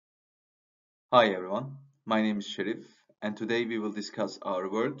Hi everyone, my name is Serif, and today we will discuss our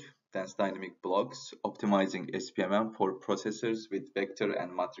work, dense dynamic blocks, optimizing SpMM for processors with vector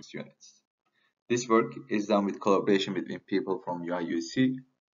and matrix units. This work is done with collaboration between people from UIUC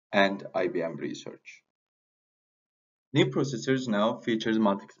and IBM Research. New processors now feature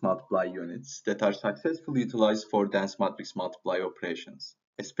matrix multiply units that are successfully utilized for dense matrix multiply operations,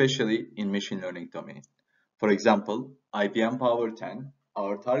 especially in machine learning domain. For example, IBM Power 10,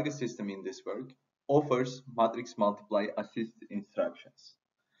 our target system in this work, offers matrix multiply assist instructions.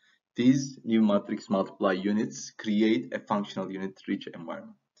 These new matrix multiply units create a functional unit-rich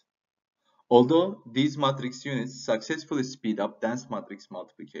environment. Although these matrix units successfully speed up dense matrix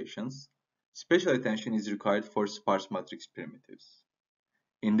multiplications, special attention is required for sparse matrix primitives.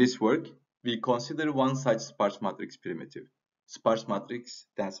 In this work, we consider one such sparse matrix primitive, sparse matrix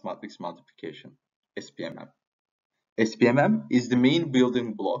dense matrix multiplication, SpMM. SpMM is the main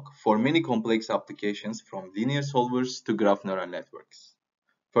building block for many complex applications from linear solvers to graph neural networks.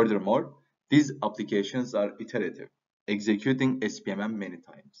 Furthermore, these applications are iterative, executing SpMM many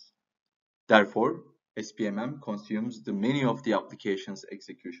times. Therefore, SpMM consumes the many of the application's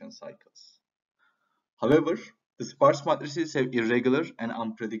execution cycles. However, the sparse matrices have irregular and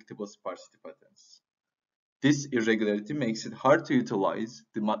unpredictable sparsity patterns. This irregularity makes it hard to utilize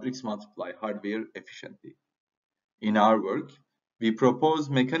the matrix multiply hardware efficiently. In our work, we propose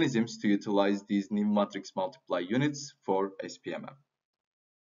mechanisms to utilize these new matrix multiply units for SpMM.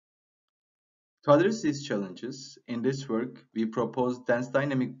 To address these challenges, in this work, we propose dense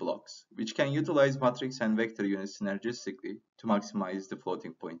dynamic blocks, which can utilize matrix and vector units synergistically to maximize the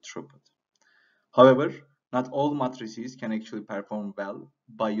floating point throughput. However, not all matrices can actually perform well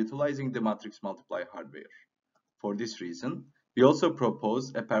by utilizing the matrix multiply hardware. For this reason, we also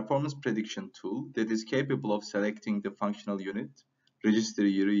propose a performance prediction tool that is capable of selecting the functional unit, register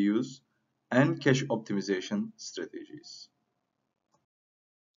reuse, and cache optimization strategies.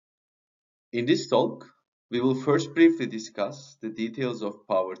 In this talk, we will first briefly discuss the details of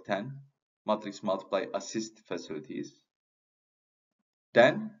Power 10 matrix multiply assist facilities.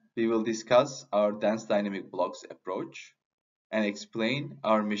 Then, we will discuss our dense dynamic blocks approach and explain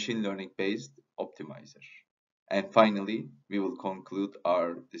our machine learning based optimizer. And finally, we will conclude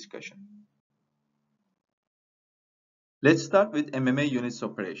our discussion. Let's start with MMA units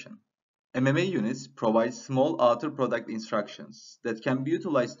operation. MMA units provide small outer product instructions that can be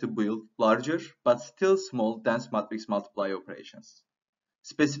utilized to build larger but still small dense matrix multiply operations.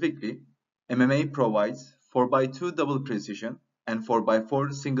 Specifically, MMA provides 4x2 double precision and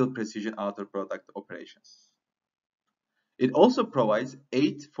 4x4 single precision outer product operations. It also provides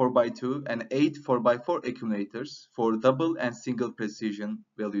 8 4x2 and 8 4x4 accumulators for double and single precision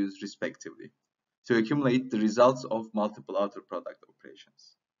values respectively, to accumulate the results of multiple outer product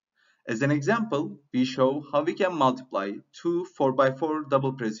operations. As an example, we show how we can multiply two 4x4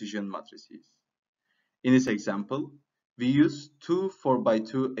 double precision matrices. In this example, we use two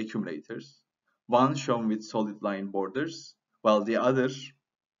 4x2 accumulators, one shown with solid line borders, while the other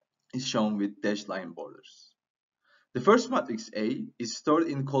is shown with dashed line borders. The first matrix A is stored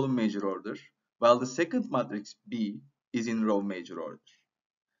in column major order, while the second matrix B is in row major order.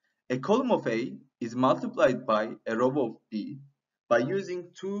 A column of A is multiplied by a row of B by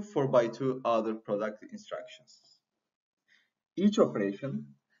using two 4x2 outer product instructions. Each operation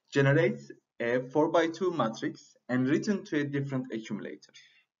generates a 4x2 matrix and written to a different accumulator.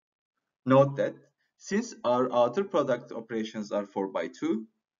 Note that since our outer product operations are 4x2,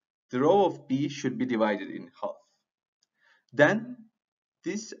 the row of B should be divided in half. Then,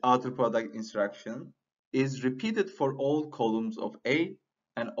 this outer product instruction is repeated for all columns of A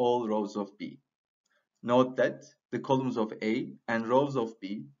and all rows of B. Note that the columns of A and rows of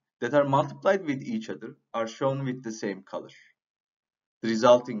B that are multiplied with each other are shown with the same color. The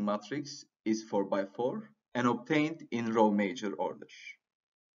resulting matrix is 4x4 and obtained in row major order.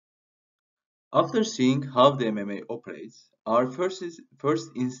 After seeing how the MMA operates, our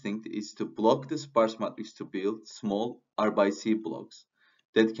first instinct is to block the sparse matrix to build small R by C blocks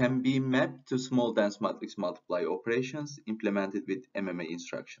that can be mapped to small dense matrix multiply operations implemented with MMA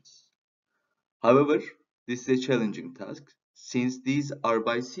instructions. However, this is a challenging task since these R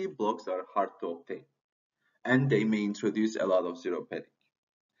by C blocks are hard to obtain and they may introduce a lot of zero padding.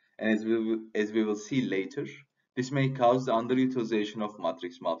 And as we will see later, this may cause the underutilization of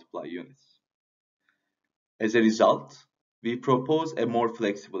matrix multiply units. As a result, we propose a more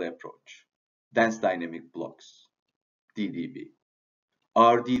flexible approach, dense dynamic blocks, DDB.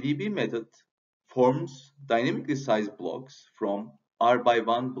 Our DDB method forms dynamically sized blocks from R by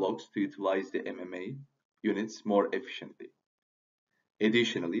 1 blocks to utilize the MMA units more efficiently.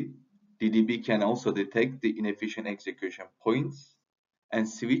 Additionally, DDB can also detect the inefficient execution points and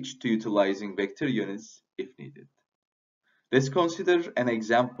switch to utilizing vector units if needed. Let's consider an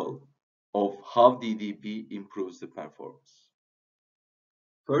example of how DDB improves the performance.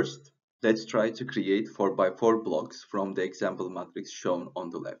 First, let's try to create 4x4 blocks from the example matrix shown on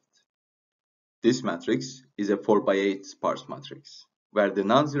the left. This matrix is a 4x8 sparse matrix, where the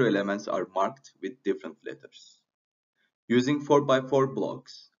non-zero elements are marked with different letters. Using 4x4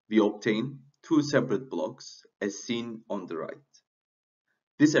 blocks, we obtain two separate blocks as seen on the right.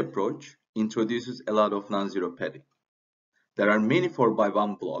 This approach introduces a lot of non-zero padding. There are many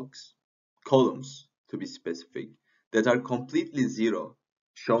 4x1 blocks, columns to be specific, that are completely zero,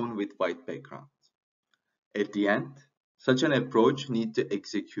 shown with white background. At the end, such an approach needs to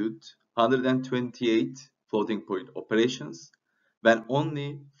execute 128 floating point operations when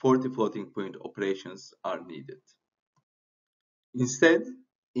only 40 floating point operations are needed. Instead,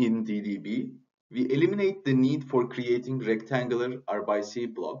 in DDB, we eliminate the need for creating rectangular R/C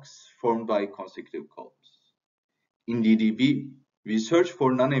blocks formed by consecutive columns. In DDB, we search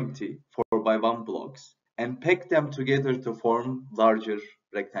for non-empty 4x1 blocks and pack them together to form larger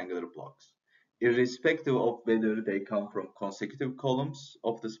rectangular blocks, irrespective of whether they come from consecutive columns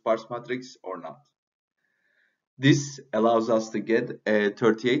of the sparse matrix or not. This allows us to get a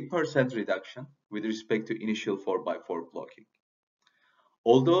 38% reduction with respect to initial 4x4 blocking.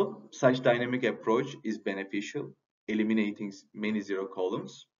 Although such dynamic approach is beneficial, eliminating many zero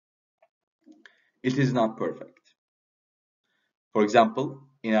columns, it is not perfect. For example,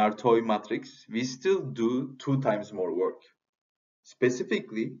 in our toy matrix, we still do 2 times more work,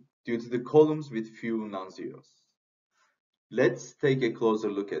 specifically due to the columns with few non-zeros. Let's take a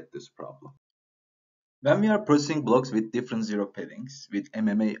closer look at this problem. When we are processing blocks with different zero pairings with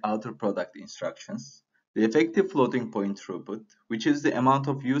MMA outer product instructions, the effective floating point throughput, which is the amount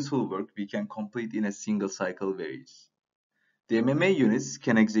of useful work we can complete in a single cycle, varies. The MMA units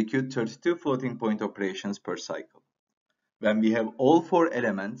can execute 32 floating point operations per cycle. When we have all 4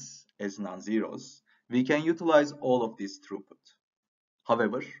 elements as non-zeros, we can utilize all of this throughput.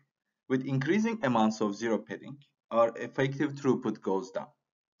 However, with increasing amounts of zero pairing, our effective throughput goes down.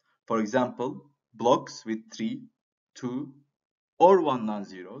 For example, blocks with 3, 2, or 1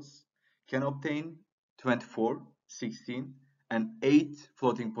 non-zeros can obtain 24, 16, and 8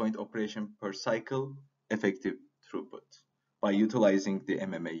 floating point operation per cycle effective throughput by utilizing the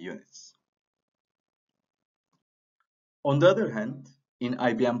MMA units. On the other hand, in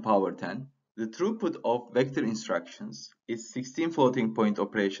IBM Power 10, the throughput of vector instructions is 16 floating point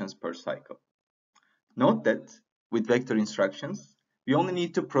operations per cycle. Note that with vector instructions, we only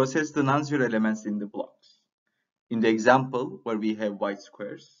need to process the non-zero elements in the blocks. In the example where we have white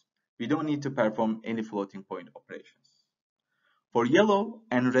squares, we don't need to perform any floating point operations. For yellow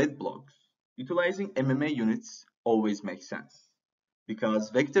and red blocks, utilizing MMA units always makes sense, because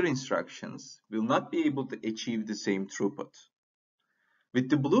vector instructions will not be able to achieve the same throughput. With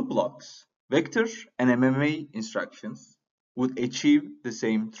the blue blocks, vector and MMA instructions would achieve the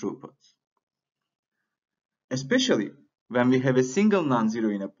same throughput. Especially when we have a single non-zero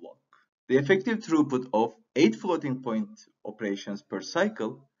in a block, the effective throughput of 8 floating point operations per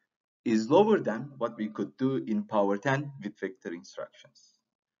cycle is lower than what we could do in Power 10 with vector instructions.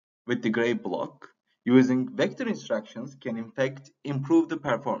 With the gray block, using vector instructions can in fact improve the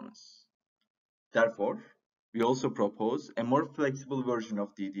performance. Therefore, we also propose a more flexible version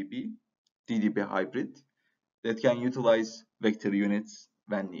of DDB hybrid, that can utilize vector units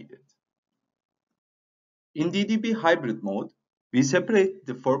when needed. In DDB hybrid mode, we separate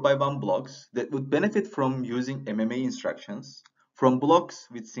the 4x1 blocks that would benefit from using MMA instructions from blocks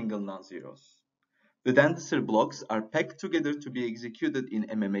with single non-zeros. The denser blocks are packed together to be executed in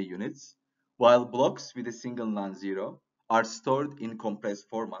MMA units, while blocks with a single non-zero are stored in compressed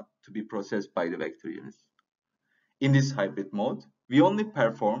format to be processed by the vector units. In this hybrid mode, we only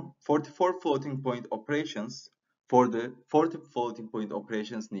perform 44 floating point operations for the 40 floating point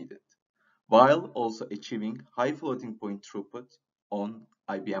operations needed, while also achieving high floating point throughput on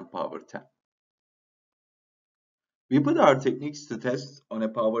IBM Power 10. We put our techniques to test on a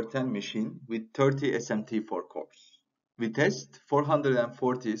Power 10 machine with 30 SMT4 cores. We test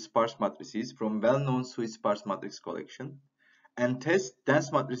 440 sparse matrices from well-known Swiss sparse matrix collection and test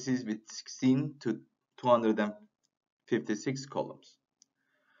dense matrices with 16 to 256 columns.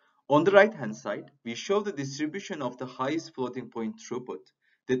 On the right-hand side, we show the distribution of the highest floating point throughput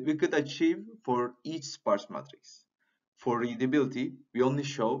that we could achieve for each sparse matrix. For readability, we only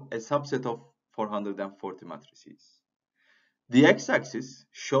show a subset of 440 matrices. The x-axis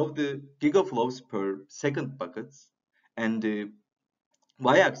shows the gigaflops per second buckets, and the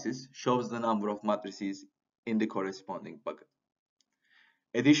Y-axis shows the number of matrices in the corresponding bucket.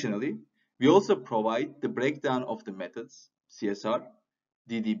 Additionally, we also provide the breakdown of the methods CSR,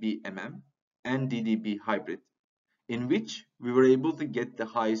 DDBMM, and DDB hybrid, in which we were able to get the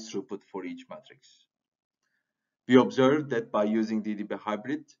highest throughput for each matrix. We observed that by using DDB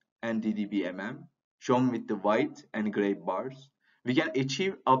hybrid and DDBMM, shown with the white and gray bars, we can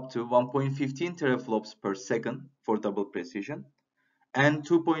achieve up to 1.15 teraflops per second for double precision and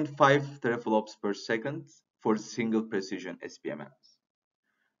 2.5 teraflops per second for single precision SpMMs.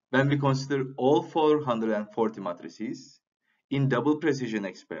 When we consider all 440 matrices in double precision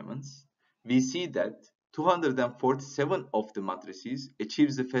experiments, we see that 247 of the matrices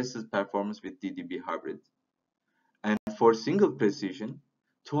achieves the fastest performance with DDB hybrid. And for single precision,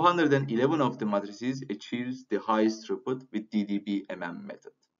 211 of the matrices achieves the highest throughput with DDBMM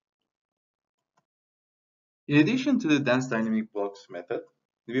method. In addition to the dense dynamic blocks method,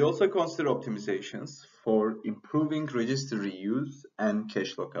 we also consider optimizations for improving register reuse and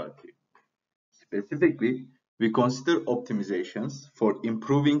cache locality. Specifically, we consider optimizations for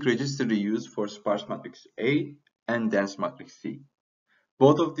improving register reuse for sparse matrix A and dense matrix C.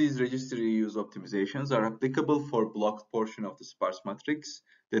 Both of these register reuse optimizations are applicable for blocked portion of the sparse matrix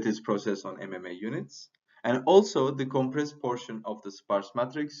that is processed on MMA units, and also the compressed portion of the sparse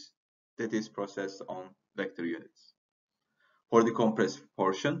matrix that is processed on vector units. For the compressed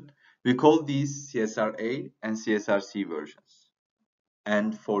portion, we call these CSRA and CSRC versions.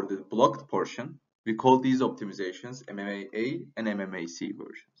 And for the blocked portion, we call these optimizations MMA-A and MMA-C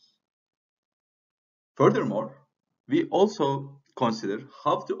versions. Furthermore, we also consider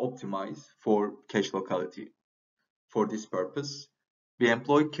how to optimize for cache locality. For this purpose, we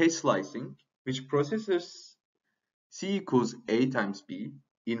employ cache slicing, which processes C equals A times B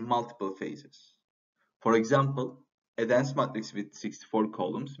in multiple phases. For example, a dense matrix with 64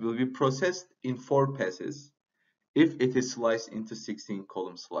 columns will be processed in 4 passes if it is sliced into 16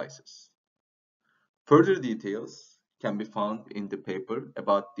 column slices. Further details can be found in the paper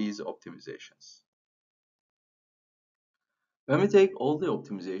about these optimizations. When we take all the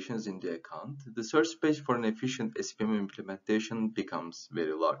optimizations into account, the search space for an efficient SpMM implementation becomes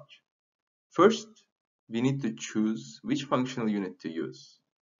very large. First, we need to choose which functional unit to use.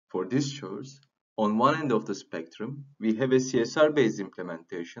 For this choice, on one end of the spectrum, we have a CSR-based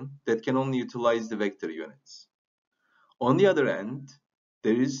implementation that can only utilize the vector units. On the other end,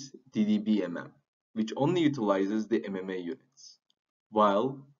 there is DDBMM, which only utilizes the MMA units,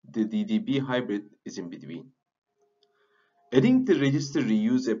 while the DDB hybrid is in between. Adding the register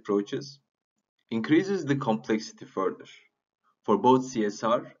reuse approaches increases the complexity further. For both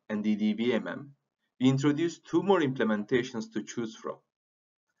CSR and DDBMM, we introduce 2 more implementations to choose from.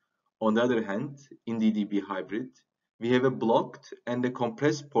 On the other hand, in DDB hybrid, we have a blocked and a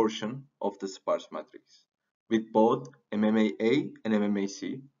compressed portion of the sparse matrix, with both MMA-A and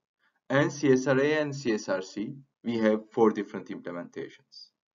MMA-C, and CSRA and CSRC, we have 4 different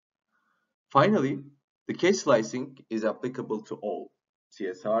implementations. Finally, the cache slicing is applicable to all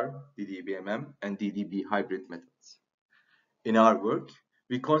CSR, DDBMM, and DDB hybrid methods. In our work,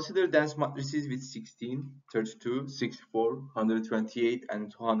 we consider dense matrices with 16, 32, 64, 128,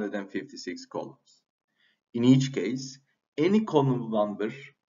 and 256 columns. In each case, any column number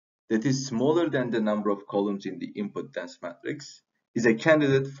that is smaller than the number of columns in the input dense matrix is a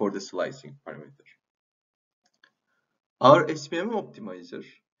candidate for the slicing parameter. Our SpMM optimizer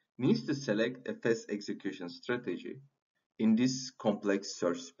needs to select a fast execution strategy in this complex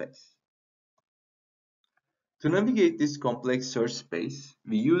search space. To navigate this complex search space,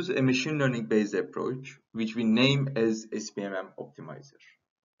 we use a machine learning based approach, which we name as SpMM optimizer.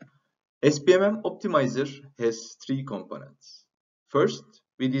 SpMM optimizer has 3 components. First,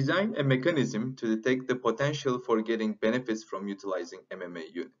 we design a mechanism to detect the potential for getting benefits from utilizing MMA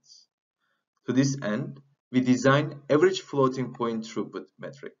units. To this end, we design average floating point throughput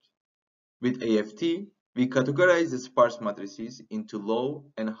metric. With AFT, we categorize the sparse matrices into low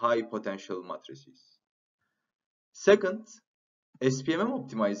and high potential matrices. Second, SpMM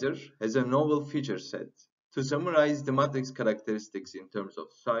optimizer has a novel feature set to summarize the matrix characteristics in terms of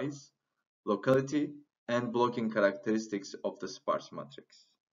size, locality, and blocking characteristics of the sparse matrix.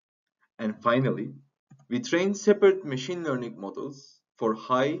 And finally, we train separate machine learning models for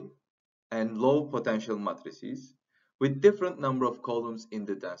high and low potential matrices with different number of columns in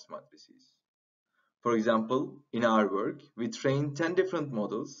the dense matrices. For example, in our work, we train 10 different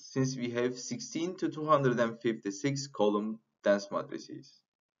models since we have 16 to 256 column dense matrices.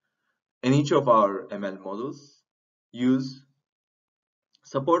 And each of our ML models use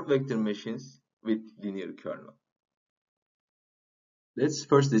support vector machines with linear kernel. Let's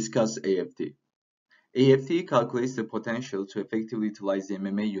first discuss AFT. AFT calculates the potential to effectively utilize the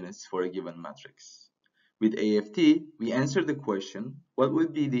MMA units for a given matrix. With AFT, we answer the question, what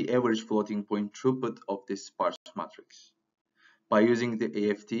would be the average floating point throughput of this sparse matrix? By using the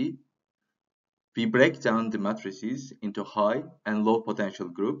AFT, we break down the matrices into high and low potential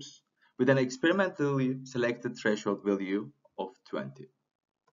groups with an experimentally selected threshold value of 20.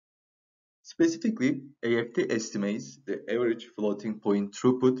 Specifically, AFT estimates the average floating point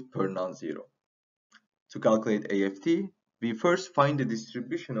throughput per non-zero. To calculate AFT, we first find the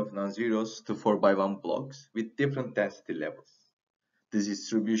distribution of non-zeros to 4x1 blocks with different density levels. This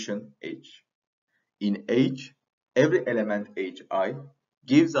distribution H. In H, every element Hi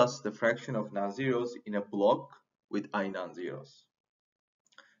gives us the fraction of non-zeros in a block with I non-zeros.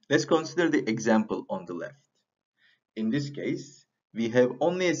 Let's consider the example on the left. In this case, we have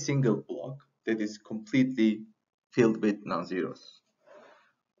only a single block that is completely filled with non-zeros.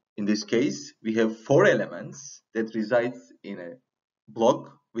 In this case, we have 4 elements that reside in a block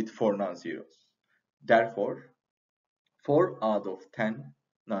with 4 non-zeros. Therefore, 4 out of 10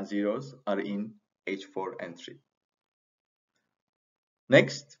 non-zeros are in H4 entry.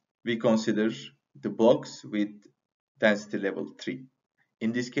 Next, we consider the blocks with density level 3.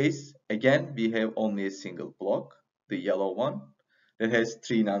 In this case, again, we have only a single block, the yellow one, that has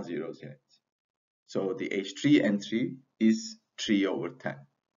 3 non-zeros in it. So the H3 entry is 3 over 10.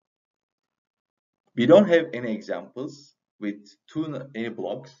 We don't have any examples with any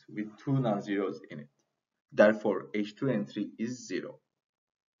blocks with 2 non-zeros in it. Therefore, H2 entry is 0.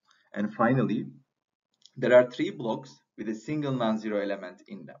 And finally, there are 3 blocks with a single non-zero element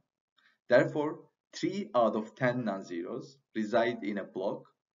in them. Therefore, 3 out of 10 non-zeros reside in a block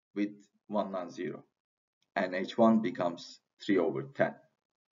with 1 non-zero, and H1 becomes 3 over 10.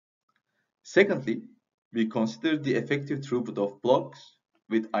 Secondly, we consider the effective throughput of blocks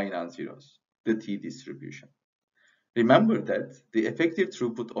with I non-zeros, the T distribution. Remember that the effective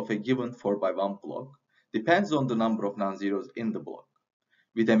throughput of a given 4x1 block depends on the number of non-zeros in the block.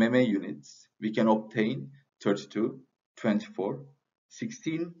 With MMA units, we can obtain 32, 24,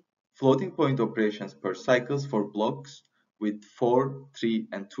 16 floating point operations per cycles for blocks with 4, 3,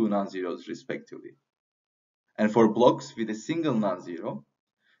 and 2 non-zeros respectively. And for blocks with a single non-zero,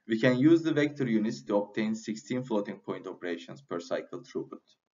 we can use the vector units to obtain 16 floating point operations per cycle throughput.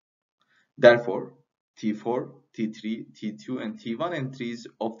 Therefore, T4, T3, T2, and T1 entries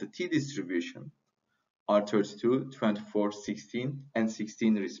of the T distribution are 32, 24, 16, and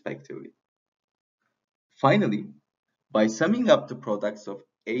 16 respectively. Finally, by summing up the products of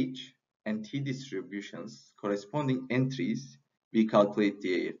H and T distributions corresponding entries, we calculate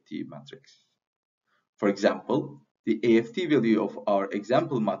the AFT matrix. For example, the AFT value of our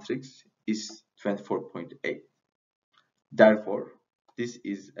example matrix is 24.8. Therefore, this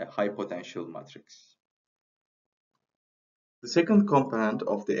is a high potential matrix. The second component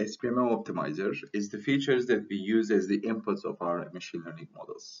of the SpMM optimizer is the features that we use as the inputs of our machine learning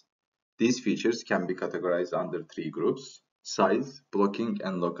models. These features can be categorized under 3 groups: size, blocking,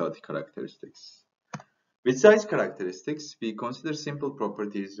 and locality characteristics. With size characteristics, we consider simple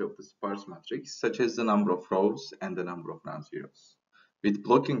properties of the sparse matrix, such as the number of rows and the number of non-zeros. With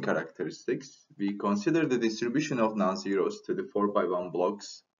blocking characteristics, we consider the distribution of non-zeros to the 4x1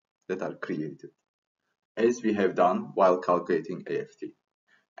 blocks that are created, as we have done while calculating AFT.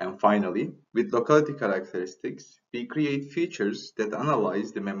 And finally, with locality characteristics, we create features that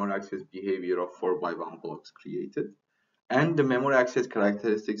analyze the memory access behavior of 4x1 blocks created and the memory access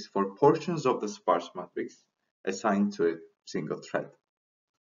characteristics for portions of the sparse matrix assigned to a single thread.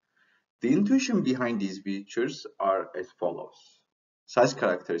 The intuition behind these features are as follows. Size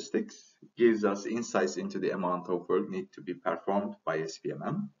characteristics gives us insights into the amount of work need to be performed by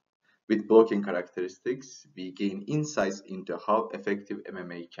SpMM. With blocking characteristics, we gain insights into how effective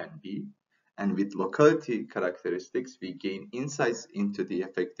MMA can be, and with locality characteristics, we gain insights into the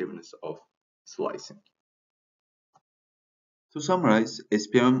effectiveness of slicing. To summarize,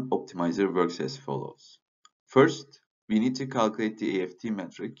 SpMM optimizer works as follows. First, we need to calculate the AFT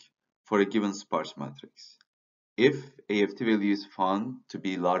metric for a given sparse matrix. If AFT value is found to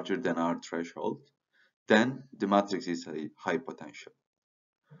be larger than our threshold, then the matrix is a high potential.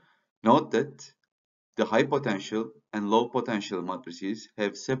 Note that the high potential and low potential matrices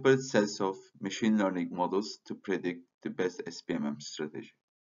have separate sets of machine learning models to predict the best SpMM strategy.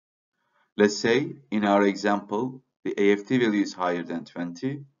 Let's say in our example, the AFT value is higher than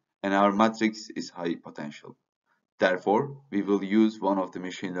 20 and our matrix is high potential. Therefore, we will use one of the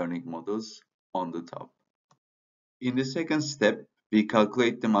machine learning models on the top. In the second step, we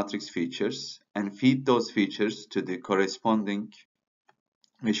calculate the matrix features and feed those features to the corresponding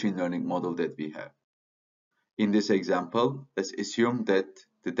machine learning model that we have. In this example, let's assume that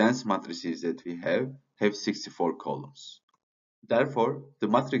the dense matrices that we have 64 columns. Therefore, the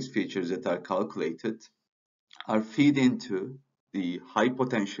matrix features that are calculated are fed into the high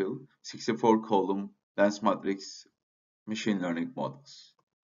potential 64 column dense matrix machine learning models.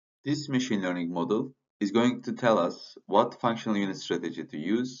 This machine learning model is going to tell us what functional unit strategy to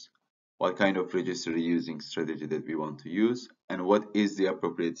use, what kind of register reusing strategy that we want to use, and what is the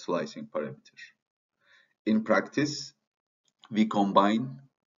appropriate slicing parameter. In practice, we combine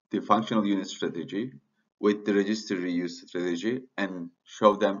the functional unit strategy with the register reuse strategy and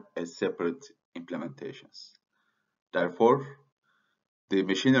show them as separate implementations. Therefore, the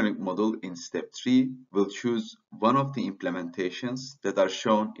machine learning model in step 3 will choose one of the implementations that are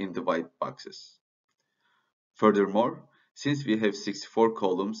shown in the white boxes. Furthermore, since we have 64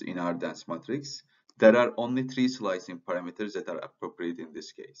 columns in our dense matrix, there are only 3 slicing parameters that are appropriate in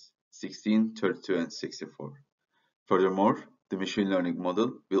this case: 16, 32, and 64. Furthermore, the machine learning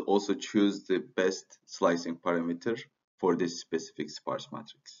model will also choose the best slicing parameter for this specific sparse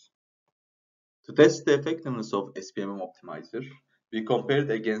matrix. To test the effectiveness of SpMM optimizer, we compared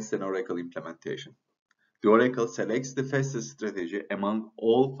against an Oracle implementation. The Oracle selects the fastest strategy among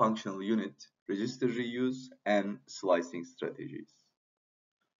all functional unit, register reuse, and slicing strategies.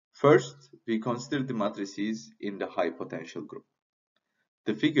 First, we consider the matrices in the high potential group.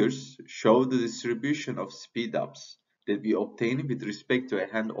 The figures show the distribution of speedups that we obtain with respect to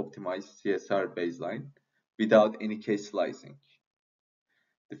a hand-optimized CSR baseline without any case slicing.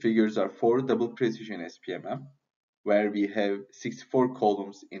 The figures are for double precision SpMM, where we have 64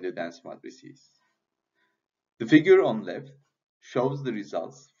 columns in the dense matrices. The figure on left shows the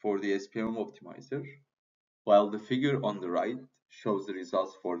results for the SpMM optimizer, while the figure on the right shows the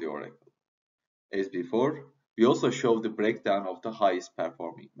results for the Oracle. As before, we also show the breakdown of the highest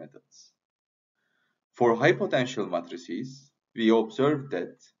performing methods. For high potential matrices, we observe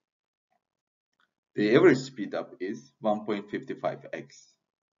that the average speedup is 1.55x,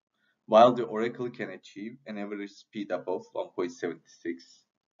 while the Oracle can achieve an average speedup of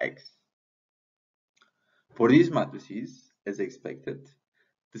 1.76x. For these matrices, as expected,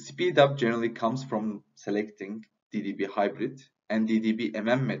 the speedup generally comes from selecting DDB hybrid and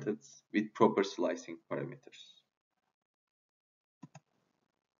DDB-MM methods with proper slicing parameters.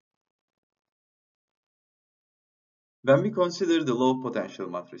 When we consider the low potential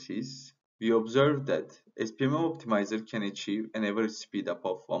matrices, we observe that SpMM optimizer can achieve an average speedup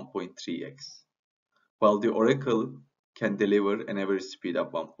of 1.3x, while the Oracle can deliver an average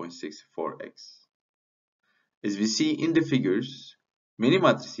speedup 1.64x. As we see in the figures, many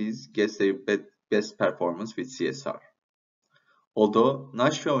matrices get their best performance with CSR. Although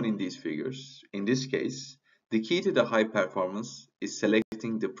not shown in these figures, in this case, the key to the high performance is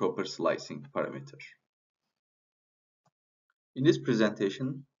selecting the proper slicing parameter. In this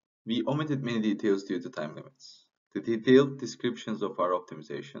presentation, we omitted many details due to time limits. The detailed descriptions of our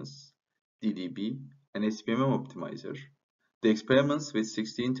optimizations, DDB, and SpMM optimizer, the experiments with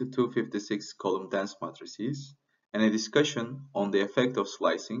 16 to 256 column dense matrices, and a discussion on the effect of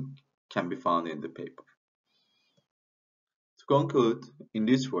slicing can be found in the paper. To conclude, in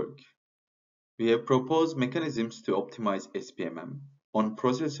this work, we have proposed mechanisms to optimize SpMM on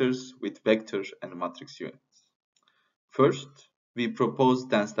processors with vector and matrix units. First, we propose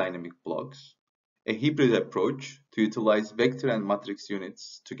dense dynamic blocks, a hybrid approach to utilize vector and matrix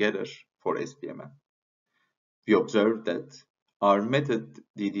units together for SpMM. We observed that our method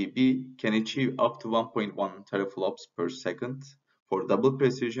DDB can achieve up to 1.1 teraflops per second for double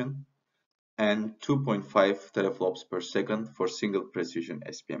precision and 2.5 teraflops per second for single precision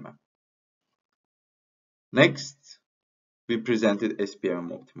SpMM. Next, we presented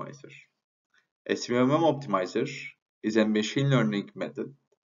SpMM optimizer. SpMM optimizer is a machine learning method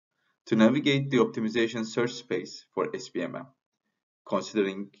to navigate the optimization search space for SpMM,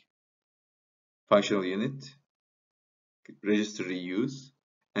 considering functional unit, register reuse,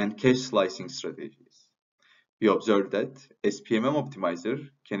 and cache slicing strategies. We observed that SpMM optimizer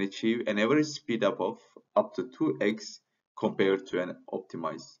can achieve an average speedup of up to 2x compared to an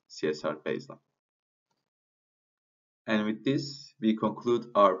optimized CSR baseline. And with this, we conclude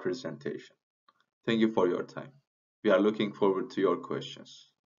our presentation. Thank you for your time. We are looking forward to your questions.